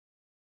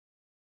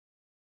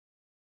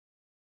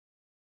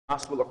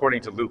Gospel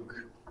according to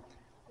Luke.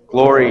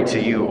 Glory to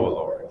you, O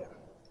Lord.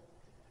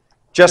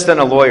 Just then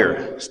a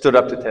lawyer stood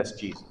up to test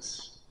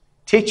Jesus.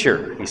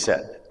 Teacher, he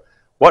said,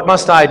 what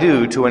must I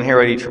do to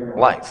inherit eternal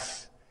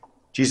life?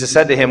 Jesus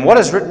said to him, what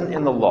is written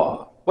in the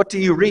law? What do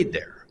you read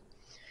there?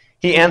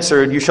 He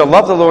answered, you shall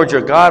love the Lord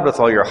your God with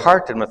all your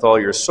heart and with all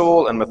your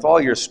soul and with all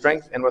your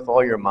strength and with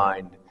all your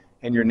mind,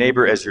 and your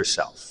neighbor as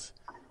yourself.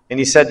 And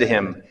he said to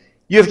him,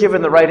 you have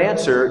given the right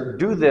answer.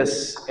 Do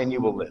this and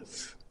you will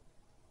live.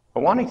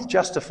 But wanting to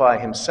justify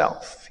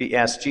himself, he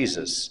asked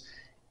Jesus,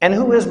 and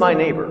who is my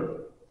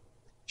neighbor?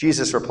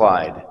 Jesus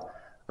replied,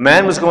 a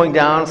man was going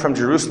down from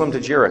Jerusalem to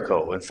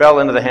Jericho and fell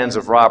into the hands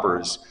of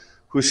robbers,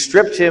 who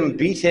stripped him,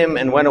 beat him,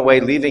 and went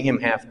away, leaving him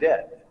half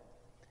dead.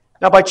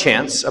 Now by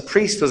chance, a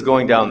priest was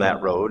going down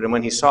that road, and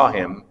when he saw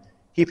him,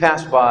 he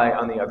passed by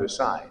on the other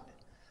side.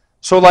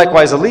 So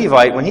likewise a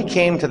Levite, when he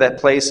came to that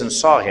place and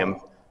saw him,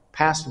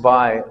 passed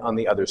by on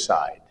the other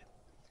side.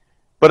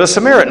 But a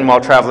Samaritan, while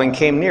traveling,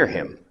 came near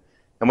him.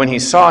 And when he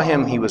saw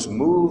him, he was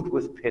moved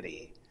with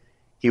pity.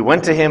 He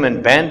went to him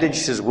and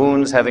bandaged his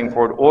wounds, having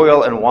poured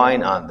oil and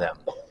wine on them.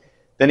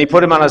 Then he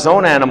put him on his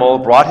own animal,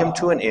 brought him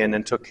to an inn,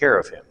 and took care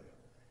of him.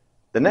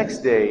 The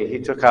next day he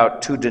took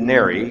out 2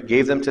 denarii,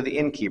 gave them to the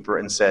innkeeper,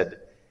 and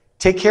said,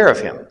 take care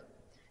of him,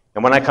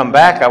 and when I come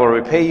back I will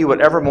repay you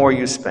whatever more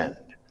you spend.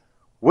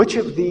 Which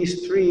of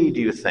these 3, do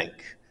you think,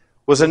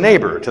 was a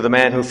neighbor to the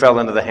man who fell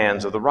into the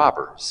hands of the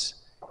robbers?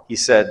 He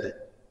said,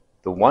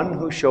 the one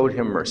who showed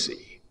him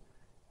mercy.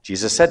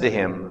 Jesus said to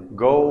him,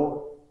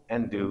 go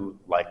and do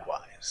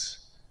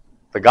likewise.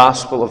 The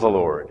Gospel of the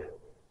Lord.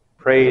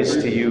 Praise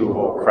to you,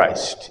 O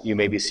Christ. You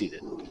may be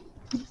seated.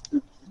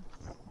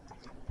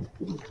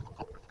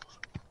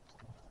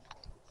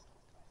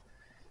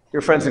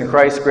 Dear friends in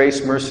Christ,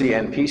 grace, mercy,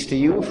 and peace to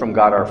you from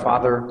God our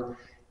Father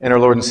and our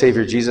Lord and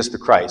Savior Jesus the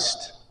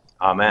Christ.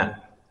 Amen.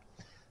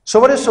 So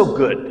what is so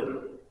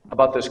good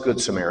about this Good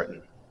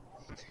Samaritan?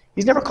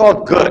 He's never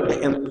called good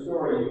in the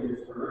story you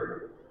just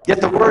heard. Yet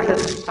the word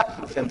has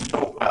stuck with him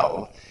so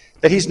well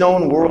that he's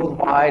known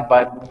worldwide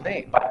by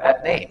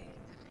that name.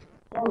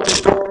 One of the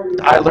stories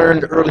I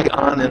learned early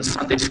on in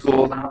Sunday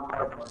school, now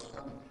part of our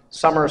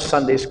summer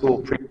Sunday school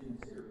preaching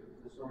series,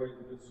 the story of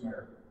the Good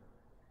Samaritan.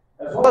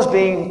 As well as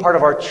being part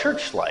of our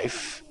church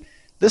life,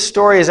 this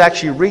story has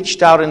actually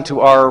reached out into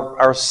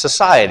our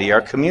society,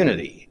 our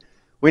community.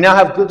 We now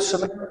have Good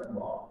Samaritan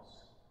laws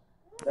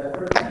that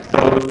protect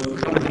those who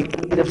come to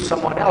the aid of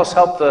someone else,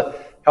 help the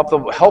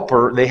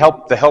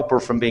helper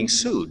from being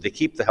sued. They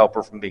keep the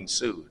helper from being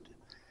sued.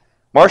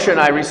 Marcia and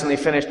I recently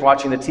finished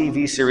watching the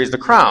TV series The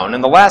Crown,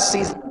 and the last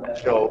season of that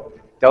show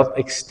dealt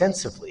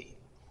extensively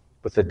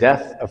with the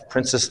death of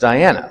Princess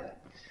Diana.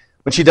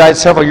 When she died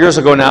several years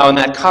ago now in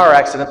that car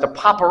accident, the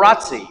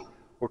paparazzi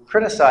were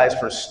criticized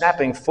for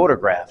snapping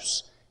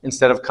photographs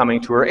instead of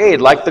coming to her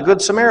aid, like the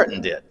Good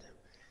Samaritan did.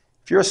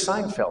 If you're a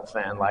Seinfeld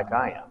fan like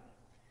I am,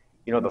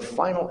 you know the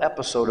final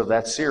episode of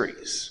that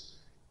series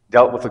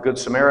dealt with the Good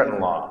Samaritan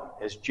law,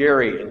 as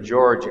Jerry and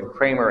George and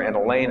Kramer and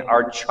Elaine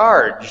are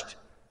charged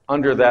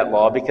under that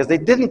law because they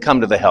didn't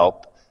come to the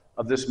help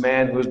of this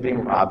man who was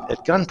being robbed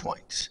at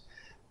gunpoint.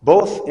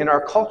 Both in our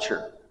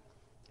culture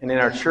and in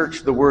our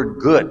church, the word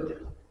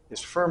good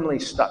is firmly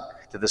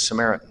stuck to the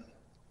Samaritan.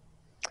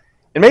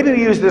 And maybe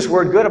we use this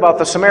word good about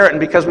the Samaritan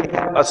because we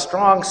have a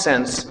strong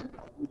sense of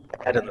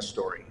that in the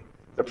story,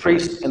 the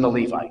priest and the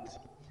Levite.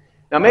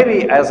 Now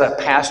maybe as a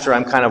pastor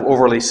I'm kind of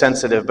overly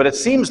sensitive, but it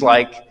seems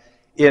like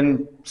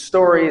in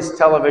stories,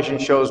 television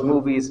shows,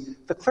 movies,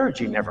 the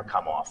clergy never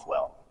come off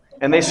well.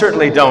 And they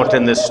certainly don't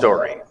in this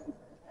story.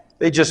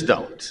 They just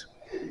don't.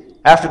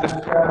 After this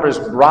traveler is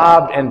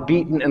robbed and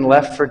beaten and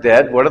left for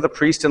dead, what do the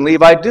priest and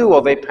Levite do?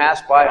 Well, they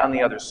pass by on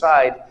the other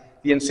side.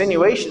 The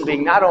insinuation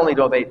being not only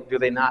do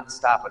they not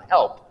stop and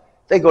help,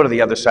 they go to the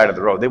other side of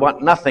the road. They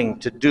want nothing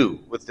to do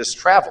with this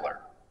traveler.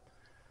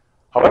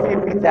 However you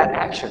read that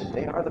action,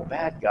 they are the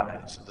bad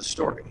guys of the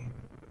story.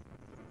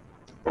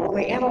 But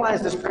when we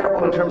analyze this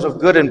parable in terms of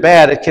good and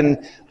bad, it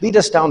can lead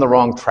us down the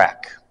wrong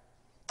track.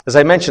 As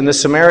I mentioned, the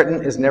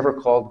Samaritan is never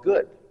called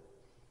good.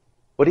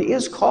 What he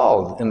is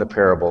called in the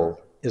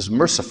parable is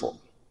merciful.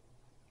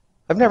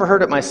 I've never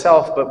heard it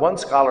myself, but one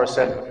scholar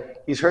said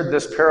he's heard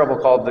this parable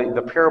called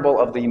the parable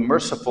of the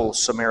merciful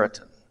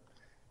Samaritan.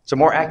 It's a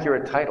more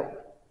accurate title.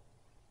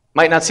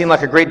 Might not seem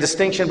like a great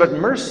distinction, but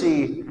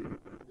mercy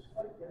is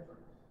quite different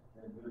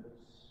than goodness.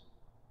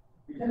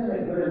 We tend to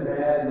make good and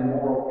bad in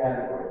moral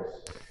categories,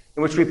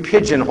 in which we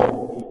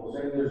pigeonhole people,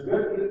 saying there's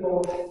good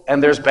people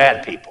and there's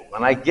bad people.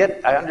 And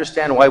I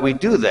understand why we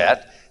do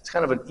that. It's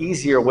kind of an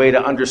easier way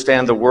to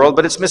understand the world,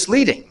 but it's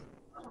misleading.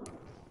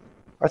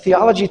 Our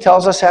theology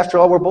tells us, after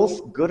all, we're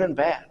both good and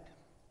bad.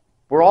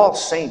 We're all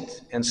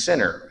saint and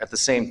sinner at the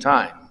same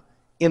time,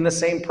 in the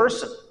same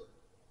person.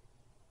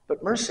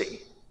 But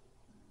mercy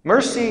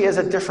is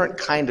a different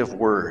kind of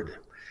word.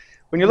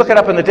 When you look it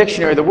up in the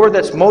dictionary, the word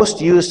that's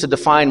most used to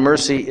define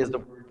mercy is the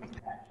word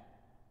compassion.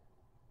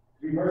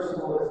 To be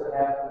merciful is to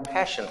have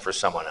compassion for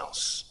someone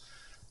else.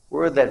 A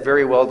word that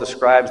very well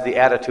describes the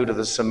attitude of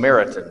the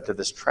Samaritan to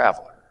this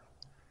traveler.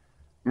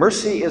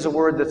 Mercy is a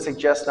word that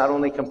suggests not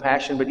only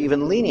compassion, but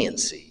even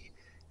leniency.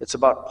 It's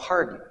about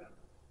pardon,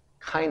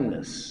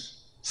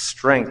 kindness,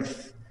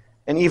 strength,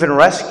 and even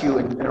rescue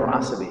and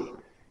generosity.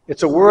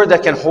 It's a word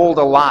that can hold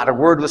a lot, a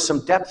word with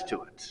some depth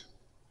to it.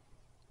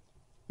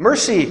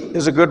 Mercy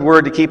is a good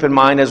word to keep in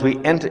mind as we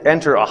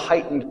enter a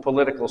heightened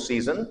political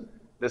season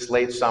this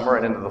late summer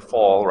and into the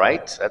fall,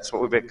 right? That's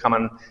what we've been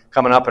coming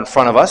up in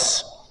front of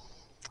us.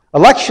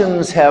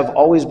 Elections have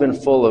always been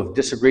full of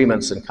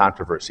disagreements and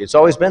controversy. It's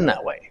always been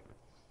that way.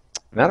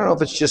 And I don't know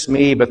if it's just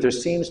me, but there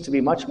seems to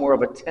be much more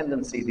of a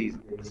tendency these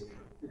days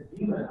to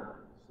demonize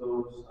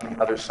those on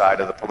the other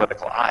side of the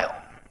political aisle.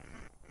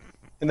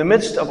 In the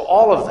midst of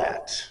all of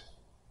that,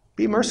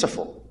 be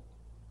merciful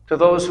to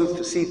those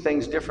who see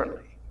things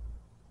differently.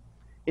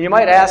 And you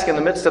might ask, in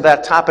the midst of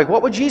that topic,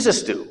 what would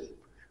Jesus do?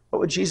 What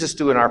would Jesus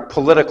do in our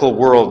political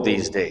world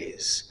these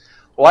days?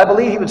 Well, I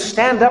believe he would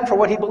stand up for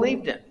what he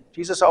believed in.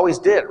 Jesus always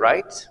did,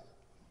 right?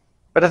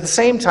 But at the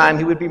same time,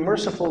 he would be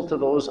merciful to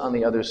those on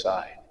the other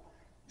side.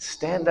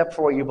 Stand up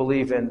for what you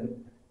believe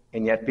in,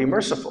 and yet be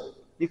merciful.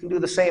 You can do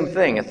the same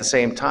thing at the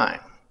same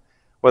time,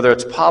 whether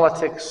it's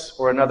politics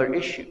or another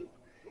issue.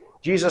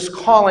 Jesus'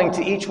 calling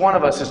to each one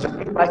of us is to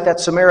be like that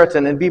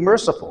Samaritan and be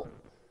merciful,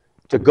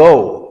 to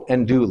go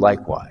and do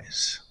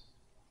likewise.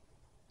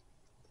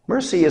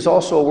 Mercy is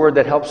also a word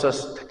that helps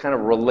us to kind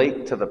of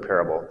relate to the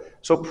parable.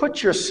 So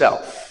put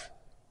yourself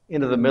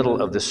into the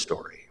middle of this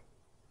story.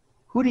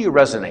 Who do you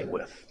resonate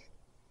with?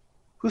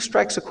 Who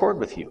strikes a chord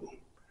with you?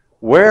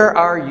 Where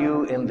are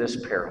you in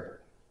this parable?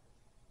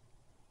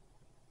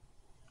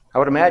 I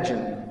would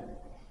imagine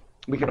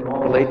we can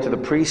all relate to the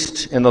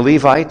priest and the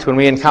Levite. When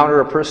we encounter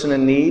a person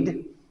in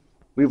need,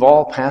 we've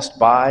all passed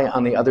by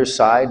on the other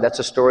side. That's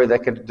a story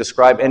that could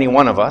describe any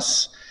one of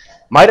us.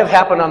 Might have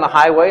happened on the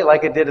highway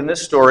like it did in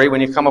this story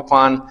when you come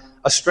upon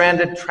a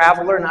stranded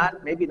traveler,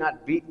 maybe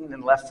not beaten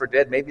and left for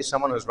dead, maybe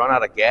someone who's run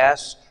out of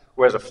gas,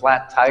 who has a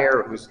flat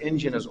tire, or whose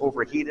engine is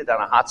overheated on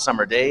a hot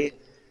summer day.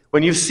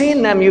 When you've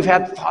seen them, you've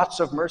had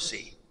thoughts of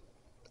mercy,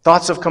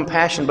 thoughts of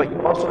compassion, but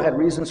you've also had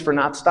reasons for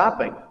not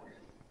stopping.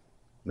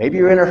 Maybe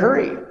you're in a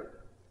hurry,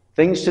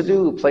 things to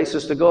do,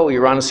 places to go,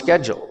 you're on a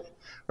schedule.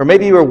 Or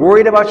maybe you were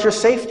worried about your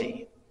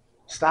safety.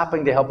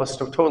 Stopping to help a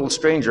total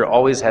stranger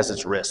always has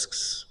its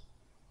risks.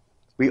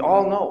 We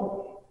all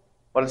know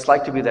what it's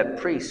like to be that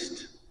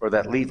priest or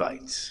that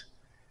Levite.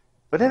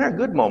 But in our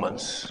good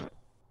moments,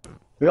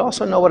 we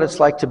also know what it's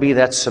like to be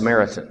that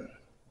Samaritan.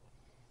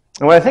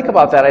 And when I think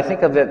about that, I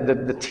think of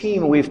the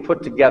team we've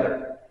put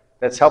together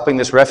that's helping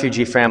this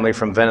refugee family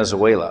from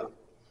Venezuela.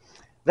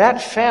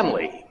 That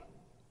family,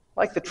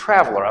 like the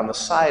traveler on the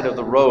side of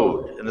the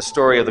road in the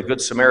story of the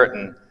Good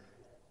Samaritan,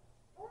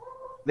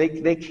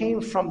 they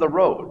came from the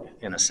road,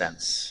 in a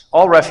sense.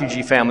 All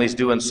refugee families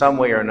do in some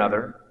way or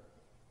another.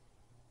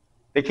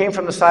 They came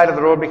from the side of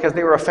the road because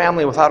they were a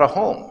family without a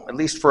home, at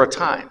least for a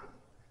time,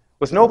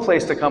 with no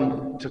place to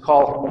come to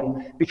call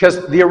home,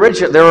 because their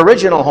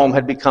original home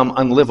had become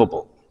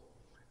unlivable.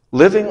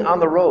 Living on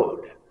the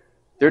road,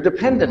 they're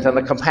dependent on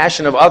the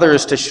compassion of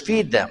others to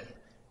feed them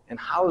and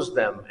house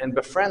them and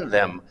befriend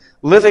them.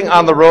 Living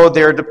on the road,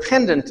 they're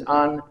dependent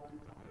on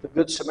the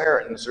Good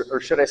Samaritans, or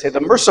should I say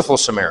the merciful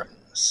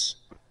Samaritans,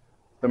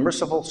 the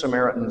merciful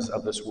Samaritans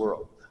of this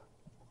world.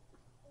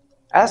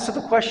 As to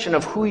the question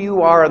of who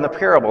you are in the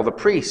parable, the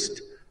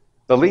priest,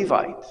 the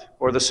Levite,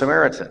 or the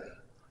Samaritan,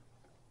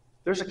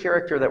 there's a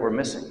character that we're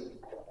missing.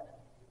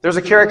 There's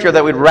a character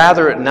that we'd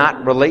rather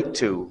not relate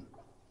to,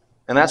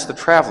 and that's the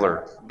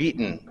traveler,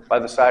 beaten by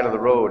the side of the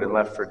road and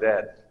left for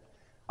dead.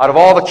 Out of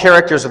all the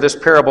characters of this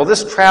parable,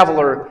 this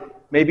traveler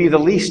may be the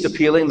least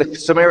appealing. The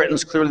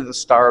Samaritan's clearly the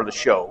star of the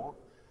show.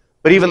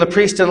 But even the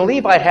priest and the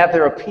Levite have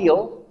their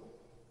appeal.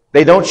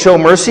 They don't show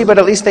mercy, but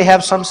at least they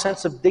have some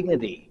sense of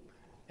dignity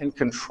and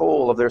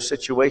control of their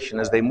situation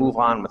as they move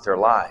on with their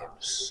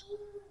lives.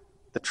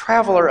 The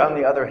traveler, on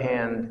the other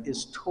hand,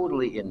 is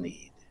totally in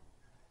need.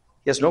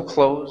 He has no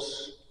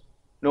clothes,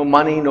 no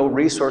money, no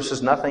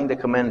resources, nothing to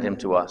commend him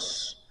to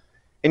us.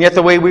 And yet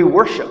the way we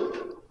worship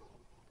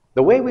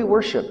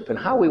and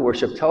how we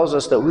worship tells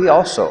us that we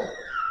also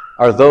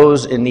are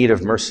those in need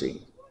of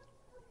mercy.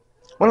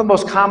 One of the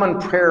most common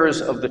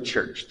prayers of the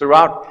church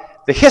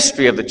throughout the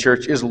history of the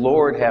church is,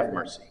 Lord, have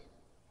mercy.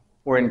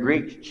 Or in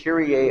Greek,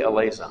 Kyrie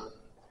eleison.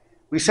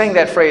 We sang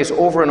that phrase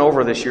over and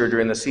over this year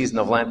during the season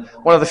of Lent.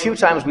 One of the few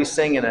times we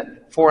sing in a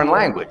foreign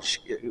language.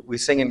 We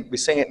sing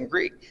it in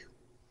Greek.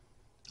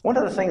 One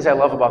of the things I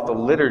love about the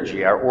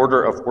liturgy, our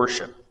order of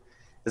worship,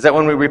 is that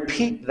when we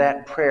repeat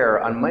that prayer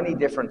on many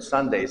different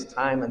Sundays,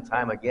 time and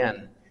time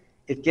again,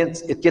 it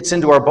gets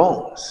into our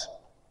bones.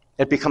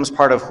 It becomes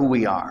part of who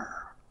we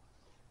are.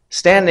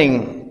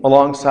 Standing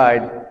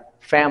alongside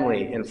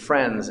family and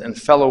friends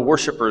and fellow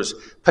worshipers,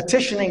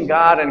 petitioning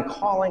God and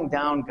calling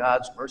down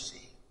God's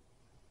mercy.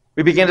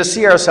 We begin to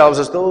see ourselves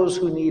as those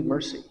who need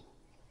mercy.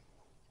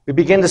 We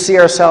begin to see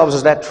ourselves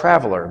as that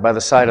traveler by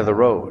the side of the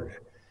road.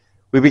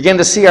 We begin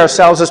to see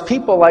ourselves as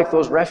people like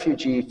those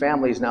refugee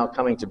families now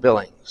coming to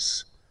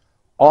Billings.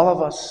 All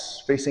of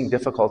us facing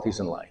difficulties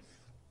in life.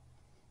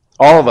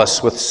 All of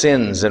us with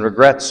sins and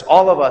regrets.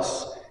 All of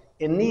us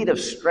in need of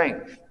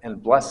strength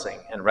and blessing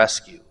and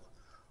rescue.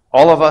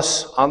 All of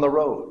us on the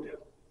road.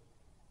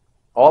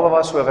 All of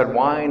us who have had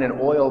wine and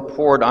oil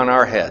poured on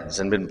our heads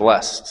and been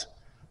blessed.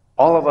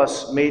 All of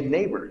us made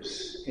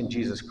neighbors in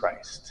Jesus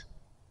Christ.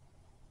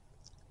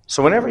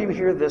 So whenever you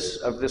hear of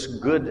this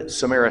good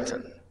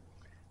Samaritan,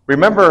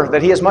 remember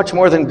that he is much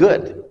more than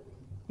good.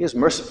 He is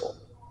merciful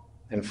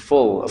and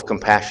full of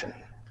compassion.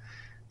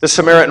 The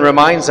Samaritan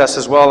reminds us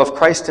as well of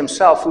Christ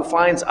himself, who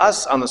finds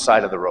us on the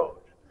side of the road,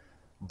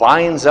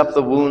 binds up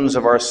the wounds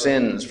of our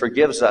sins,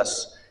 forgives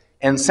us,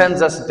 and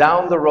sends us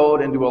down the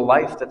road into a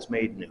life that's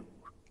made new.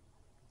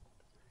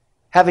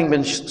 Having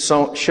been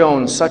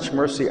shown such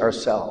mercy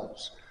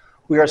ourselves,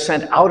 we are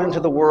sent out into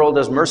the world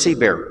as mercy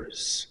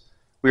bearers.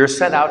 We are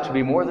sent out to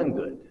be more than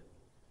good,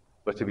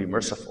 but to be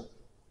merciful.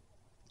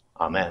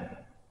 Amen.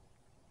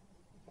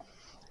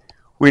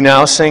 We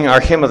now sing our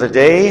hymn of the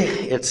day.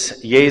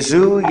 It's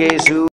Jesu, Jesu.